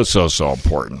 it's so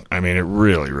important. I mean, it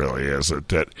really, really is.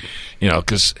 That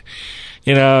because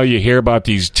you hear about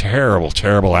these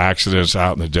terrible accidents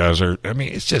out in the desert. I mean,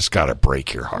 it's just got to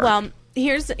break your heart. Well,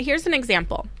 here's an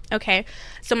example. Okay,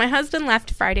 so my husband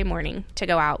left Friday morning to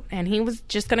go out, and he was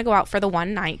just going to go out for the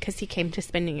one night because he came to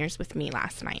spend New Year's with me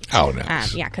last night. Oh,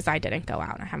 nice. Yeah, because I didn't go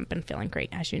out. I haven't been feeling great,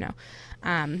 as you know.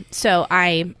 So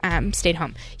I stayed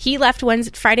home. He left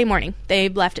Friday morning. They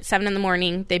left at 7 in the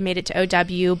morning. They made it to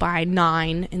OW by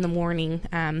 9 in the morning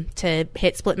to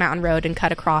hit Split Mountain Road and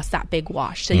cut across that big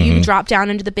wash. So you drop down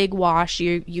into the big wash.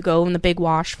 You go in the big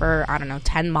wash for,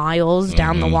 10 miles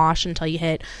down the wash until you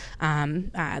hit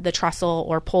the trestle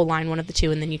or pole line, one of the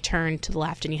two, and then you turn to the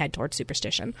left and you head towards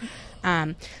Superstition.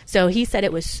 So he said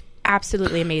it was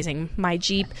absolutely amazing. My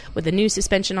Jeep with the new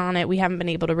suspension on it, we haven't been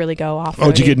able to really go off. Oh,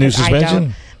 did you get new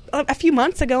suspension? A few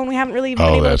months ago, and we haven't really been Oh,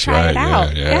 able to that's try right. it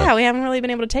out. Yeah. We haven't really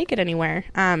been able to take it anywhere.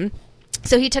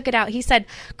 So he took it out. He said,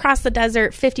 cross the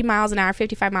desert, 50 miles an hour,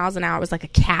 55 miles an hour. It was like a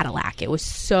Cadillac. It was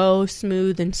so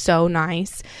smooth and so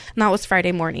nice. And that was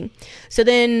Friday morning. So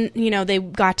then, they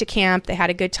got to camp. They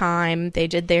had a good time. They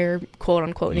did their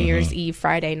quote-unquote New Year's Eve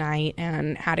Friday night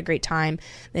and had a great time.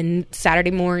 Then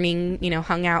Saturday morning,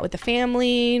 hung out with the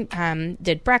family,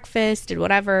 did breakfast, did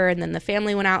whatever. And then the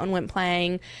family went out and went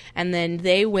playing. And then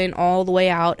they went all the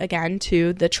way out again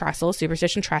to the trestle,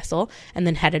 Superstition Trestle, and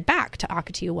then headed back to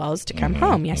Ocotillo Wells to come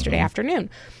home yesterday afternoon.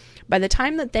 By the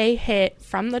time that they hit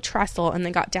from the trestle and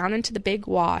they got down into the big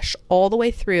wash all the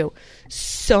way through,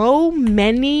 so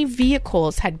many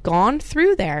vehicles had gone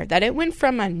through there that it went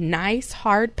from a nice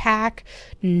hard pack,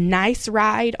 nice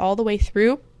ride all the way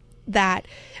through that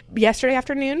yesterday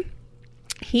afternoon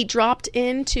he dropped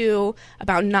into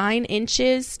about 9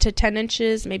 inches to 10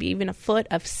 inches, maybe even a foot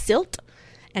of silt.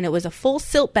 And it was a full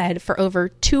silt bed for over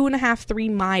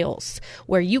 2.5-3 miles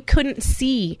where you couldn't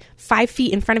see 5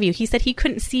 feet in front of you. He said he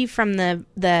couldn't see from the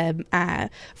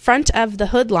front of the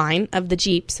hood line of the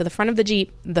Jeep. So the front of the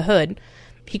Jeep, the hood,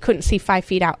 he couldn't see 5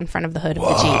 feet out in front of the hood of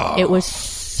the Jeep. It was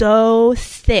so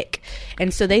thick.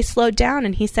 And so they slowed down,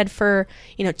 and he said for,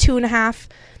 2.5-3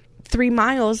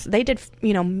 miles, they did,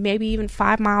 maybe even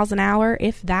 5 miles an hour,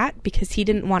 if that, because he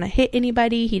didn't want to hit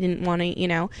anybody. He didn't want to,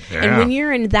 And when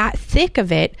you're in that thick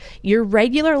of it, your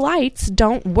regular lights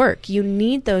don't work. You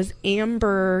need those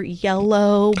amber,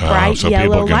 yellow, bright so yellow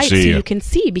people can lights see so you. you can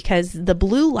see, because the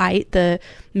blue light, the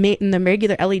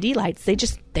regular LED lights,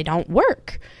 they don't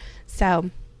work. So.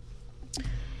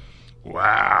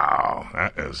 Wow,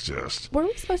 that is just. Were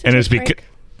we supposed to And take it's a break?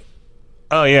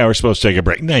 Oh yeah, we're supposed to take a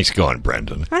break. Nice going,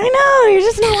 Brendan. I know, you're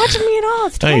just not watching me at all.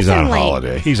 It's He's on friendly.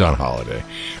 holiday. He's on holiday.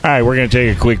 All right, we're going to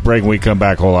take a quick break. When we come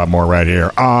back, a whole lot more right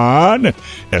here on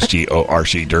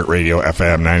STORC Dirt Radio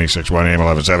FM 96.1 AM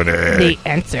 1170. The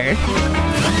answer.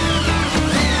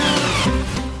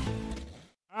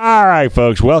 All right,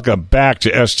 folks, welcome back to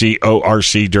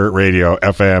STORC Dirt Radio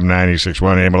FM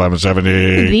 96.1 AM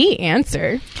 1170. The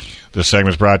answer. This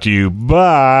segment's brought to you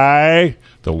by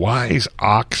the Wise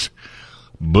Ox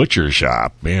Butcher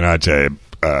Shop. Man, I tell you,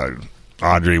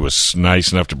 Audrey was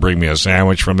nice enough to bring me a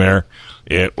sandwich from there.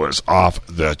 It was off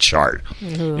the chart.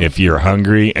 If you're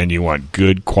hungry and you want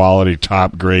good quality,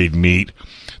 top-grade meat,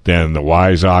 then the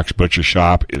Wise Ox Butcher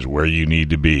Shop is where you need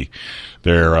to be.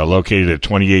 They're located at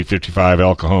 2855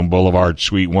 El Cajon Boulevard,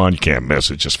 Suite 1. You can't miss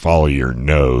it. Just follow your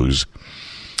nose.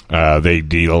 They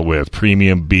deal with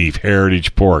premium beef,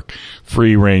 heritage pork,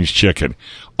 free-range chicken,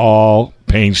 all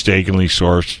painstakingly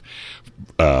sourced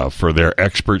for their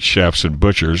expert chefs and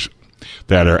butchers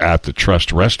that are at the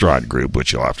Trust Restaurant Group,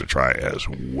 which you'll have to try as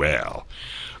well.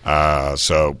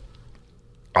 So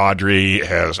Audrey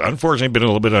has unfortunately been a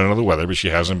little bit under the weather, but she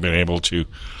hasn't been able to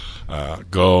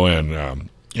go and,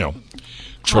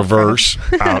 traverse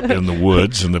out in the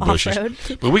woods and the bushes.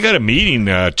 But we got a meeting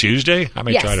Tuesday. I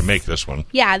may try to make this one.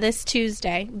 Yeah, this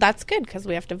Tuesday. That's good because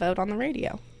we have to vote on the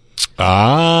radio. Then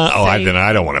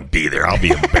I don't want to be there. I'll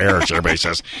be embarrassed. Everybody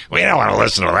says, we don't want to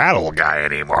listen to that old guy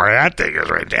anymore. That thing is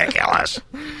ridiculous.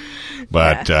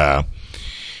 But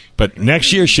but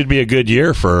next year should be a good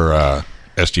year for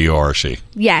SDORC.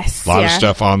 Yes. A lot of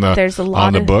stuff on the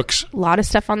books. A lot of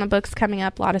stuff on the books coming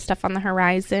up. A lot of stuff on the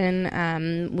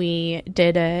horizon. We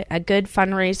did a good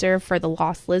fundraiser for the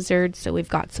Lost Lizard, so we've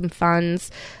got some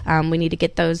funds. We need to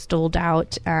get those doled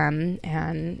out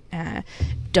and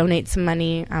donate some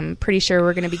money. I'm pretty sure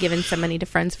we're going to be giving some money to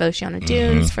Friends of Oceana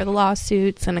Dunes for the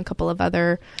lawsuits and a couple of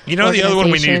other the other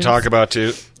one we need to talk about,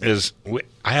 too, is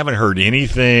I haven't heard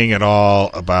anything at all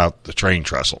about the train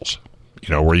trestles.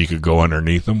 Where you could go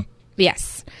underneath them?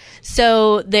 Yes.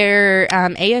 So their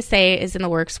ASA is in the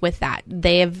works with that.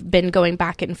 They have been going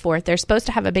back and forth. They're supposed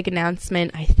to have a big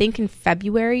announcement, I think, in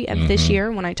February of this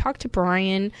year. When I talked to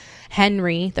Brian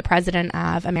Henry, the president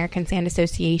of American Sand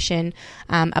Association,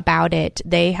 about it,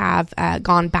 they have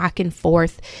gone back and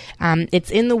forth.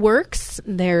 It's in the works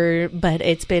there, but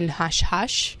it's been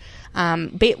hush-hush.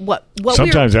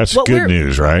 Sometimes that's good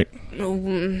news, right?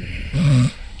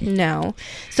 No.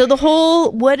 So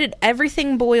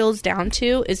everything boils down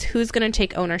to is who's going to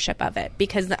take ownership of it,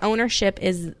 because the ownership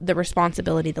is the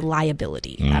responsibility, the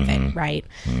liability of it, right?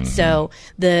 So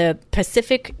the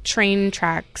Pacific train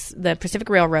tracks, the Pacific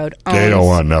Railroad owns, they don't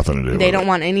want nothing to do with it. They don't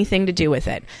want anything to do with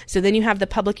it. So then you have the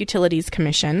Public Utilities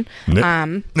Commission.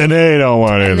 And they don't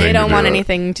want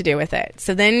anything to do with it.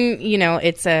 So then,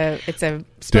 it's a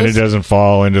then it doesn't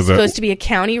fall into supposed to be a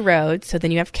county road, so then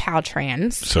you have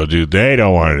Caltrans. So they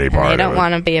don't want any part of it. They don't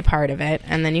want to be a part of it.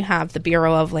 And then you have the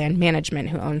Bureau of Land Management,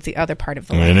 who owns the other part of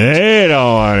the And land. they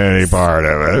don't want any part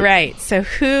of it. Right. So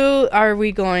who are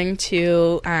we going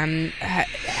to,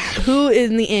 who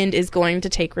in the end is going to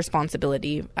take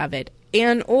responsibility of it?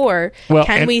 Can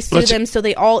we sue them so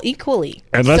they all equally?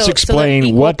 And let's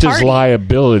explain, what does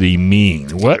liability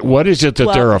mean? What is it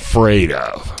that they're afraid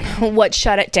of? What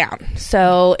shut it down?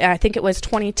 So I think it was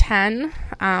 2010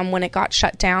 when it got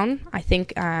shut down. I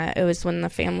think it was when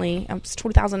it was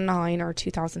 2009 or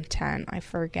 2010, I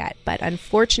forget. But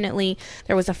unfortunately,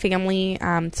 there was a family,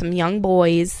 some young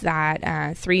boys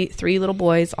that three little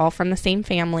boys, all from the same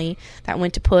family, that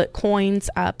went to put coins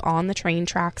up on the train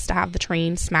tracks to have the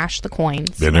train smash the coins.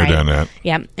 Been there, done that.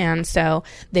 Yep. And so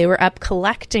they were up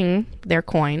collecting their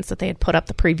coins that they had put up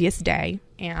the previous day,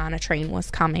 and a train was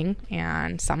coming,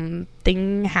 and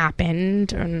something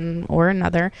happened or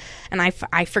another. And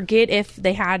I forget if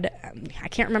they had, I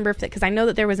can't remember because I know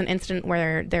that there was an incident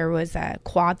where there was a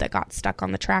quad that got stuck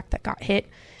on the track that got hit,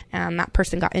 and that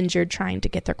person got injured trying to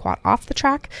get their quad off the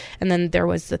track. And then there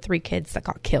was the 3 kids that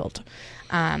got killed.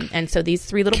 And so these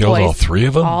 3 little boys. Killed all 3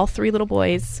 of them? All 3 little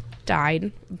boys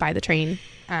died by the train.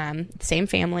 Same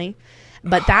family.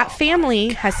 But that family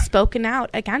has spoken out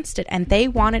against it, and they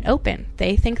want it open.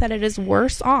 They think that it is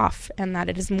worse off and that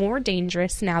it is more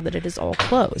dangerous now that it is all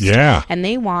closed. Yeah. And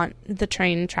they want the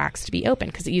train tracks to be open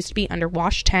because it used to be under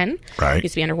Wash 10. Right. It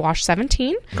used to be under Wash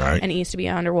 17. Right. And it used to be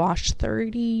under Wash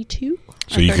 32.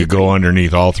 So you could go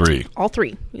underneath all 3. All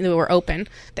 3 were open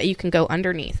that you can go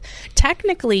underneath.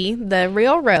 Technically, the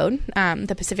railroad,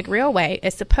 the Pacific Railway,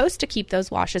 is supposed to keep those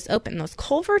washes open. Those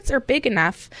culverts are big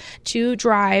enough to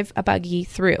drive a buggy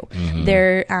through.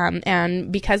 They're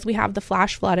and because we have the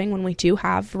flash flooding when we do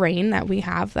have rain that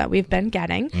we've been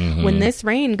getting, when this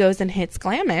rain goes and hits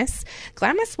Glamis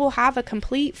will have a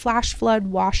complete flash flood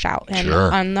washout,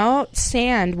 and the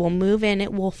sand will move in.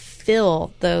 It will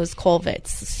fill those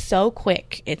culverts so quick.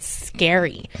 It's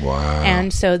scary. Wow.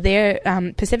 And so their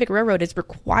Pacific Railroad is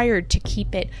required to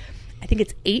keep it, I think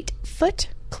it's 8 foot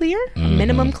clear, a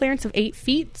minimum clearance of 8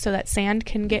 feet, so that sand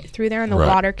can get through there and the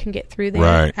water can get through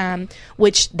there. Right.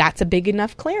 Which that's a big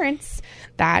enough clearance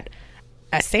that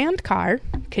a sand car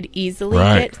could easily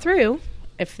get through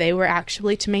if they were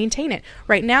actually to maintain it.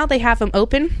 Right now, they have them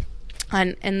open.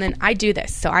 And then I do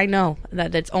this, so I know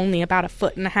that it's only about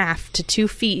 1.5 feet to 2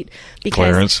 feet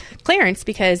clearance.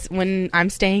 Because when I'm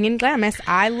staying in Glamis,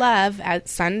 I love at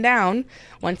sundown.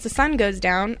 Once the sun goes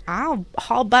down, I'll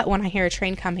haul butt when I hear a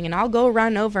train coming, and I'll go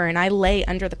run over and I lay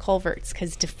under the culverts,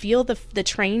 because to feel the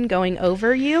train going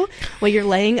over you while you're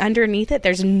laying underneath it,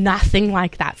 there's nothing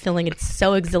like that feeling. It's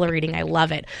so exhilarating. I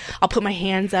love it. I'll put my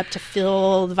hands up to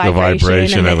feel the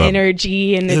vibration and the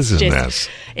energy, and it's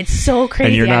so crazy.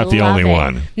 And you're not the only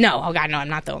one. No, oh God, no, I'm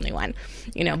not the only one.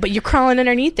 But you're crawling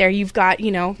underneath there. You've got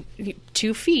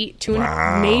 2 feet,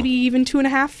 maybe even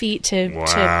 2.5 feet to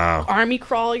army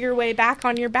crawl your way back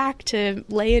on your back to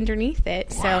lay underneath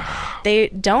it. So they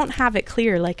don't have it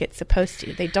clear like it's supposed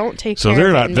to. They don't take care of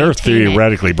it. So they're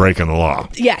theoretically breaking the law.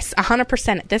 Yes,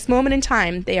 100%. At this moment in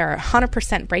time, they are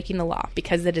 100% breaking the law,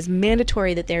 because it is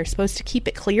mandatory that they're supposed to keep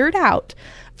it cleared out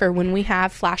for when we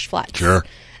have flash floods. Sure.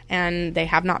 And they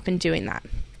have not been doing that.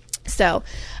 So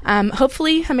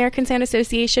hopefully American Sand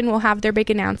Association will have their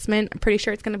big announcement. I'm pretty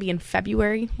sure it's going to be in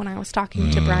February when I was talking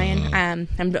to Brian.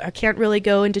 I can't really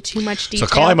go into too much detail.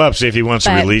 So call him up, see if he wants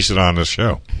to release it on the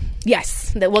show.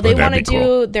 Yes. Well, they want to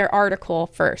do their article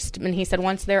first. And he said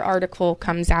once their article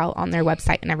comes out on their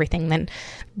website and everything,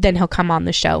 then he'll come on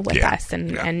the show with us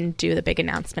and do the big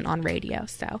announcement on radio.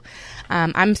 So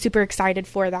I'm super excited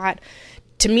for that.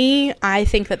 To me, I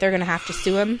think that they're going to have to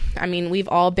sue him. I mean, we've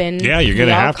all been... Yeah, you're going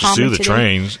to have to sue the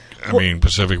trains.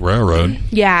 Pacific Railroad.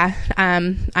 Yeah.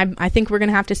 I think we're going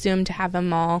to have to sue him to have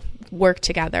them all work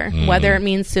together. Whether it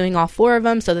means suing all 4 of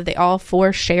them so that they all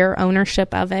 4 share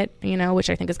ownership of it,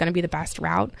 which I think is going to be the best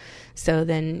route. So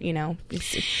then,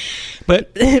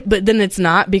 But then it's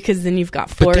not, because then you've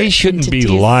got 4 But they shouldn't entities.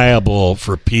 be liable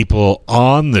for people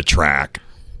on the track.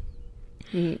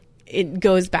 It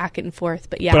goes back and forth,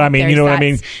 but yeah. But I mean, you know what I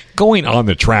mean? Going on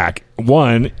the track,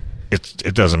 1,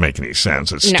 it doesn't make any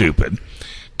sense. It's stupid.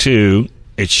 2,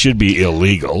 it should be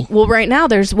illegal. Well, right now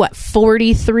there's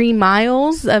 43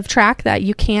 miles of track that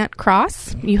you can't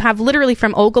cross. You have literally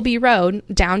from Ogleby Road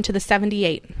down to the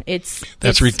 78.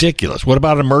 That's ridiculous. What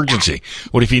about emergency?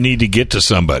 What if you need to get to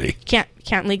somebody? Can't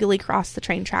legally cross the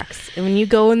train tracks. And when you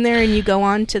go in there and you go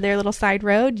on to their little side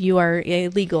road, you are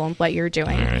illegal in what you're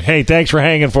doing. Right. Hey, thanks for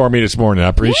hanging for me this morning. I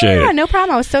appreciate it. Yeah, no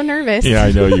problem. I was so nervous. Yeah,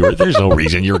 I know you were. There's no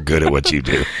reason. You're good at what you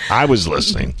do. I was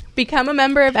listening. Become a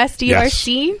member of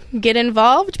SDORC. Yes. Get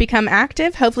involved. Become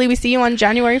active. Hopefully we see you on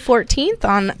January 14th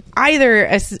on either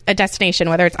a destination,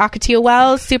 whether it's Ocotillo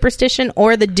Wells, Superstition,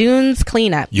 or the Dunes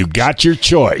Cleanup. You got your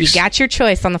choice. You got your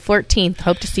choice on the 14th.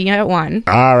 Hope to see you at 1.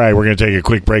 All right, we're going to take a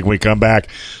quick break. When we come back,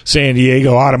 San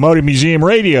Diego Automotive Museum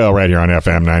Radio right here on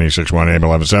FM 96.1 AM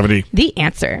 1170. The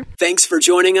Answer. Thanks for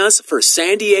joining us for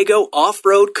San Diego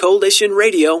Off-Road Coalition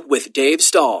Radio with Dave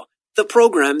Stahl, the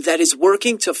program that is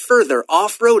working to further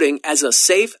off-roading as a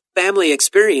safe family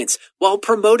experience while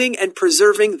promoting and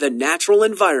preserving the natural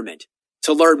environment.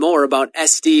 To learn more about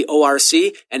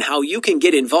SDORC and how you can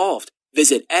get involved,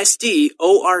 visit SDORC.org.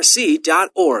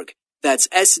 That's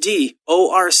SDORC.org.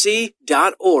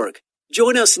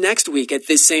 Join us next week at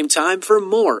this same time for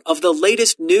more of the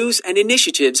latest news and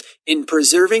initiatives in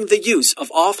preserving the use of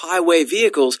off-highway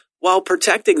vehicles while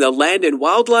protecting the land and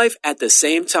wildlife at the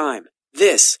same time.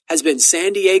 This has been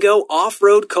San Diego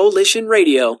Off-Road Coalition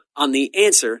Radio on The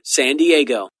Answer San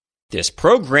Diego. This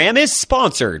program is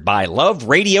sponsored by Love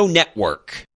Radio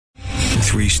Network.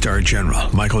 3-star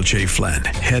General Michael J. Flynn,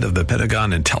 head of the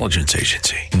Pentagon Intelligence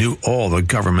Agency, knew all the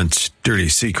government's dirty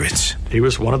secrets. He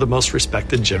was one of the most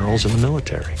respected generals in the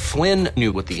military. Flynn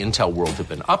knew what the intel world had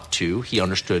been up to. He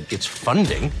understood its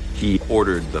funding. He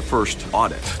ordered the first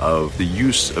audit of the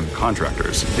use of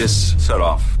contractors. This set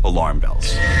off alarm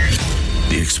bells.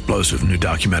 The explosive new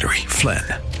documentary, Flynn,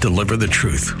 Deliver the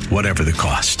Truth, Whatever the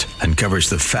Cost, uncovers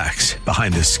the facts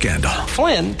behind this scandal.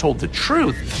 Flynn told the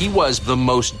truth. He was the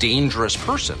most dangerous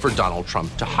person for Donald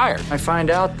Trump to hire. I find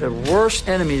out the worst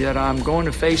enemy that I'm going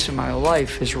to face in my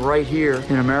life is right here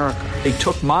in America. They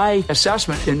took my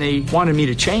assessment and they wanted me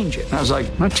to change it. And I was like,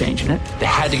 I'm not changing it. They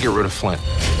had to get rid of Flynn.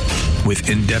 With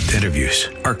in-depth interviews,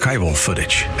 archival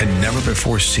footage, and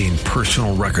never-before-seen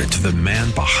personal records of the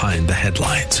man behind the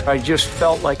headlines. I just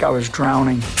felt like I was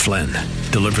drowning. Flynn,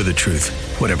 Deliver the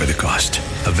Truth, Whatever the Cost.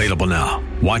 Available now.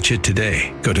 Watch it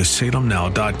today. Go to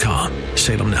salemnow.com.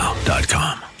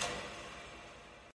 salemnow.com.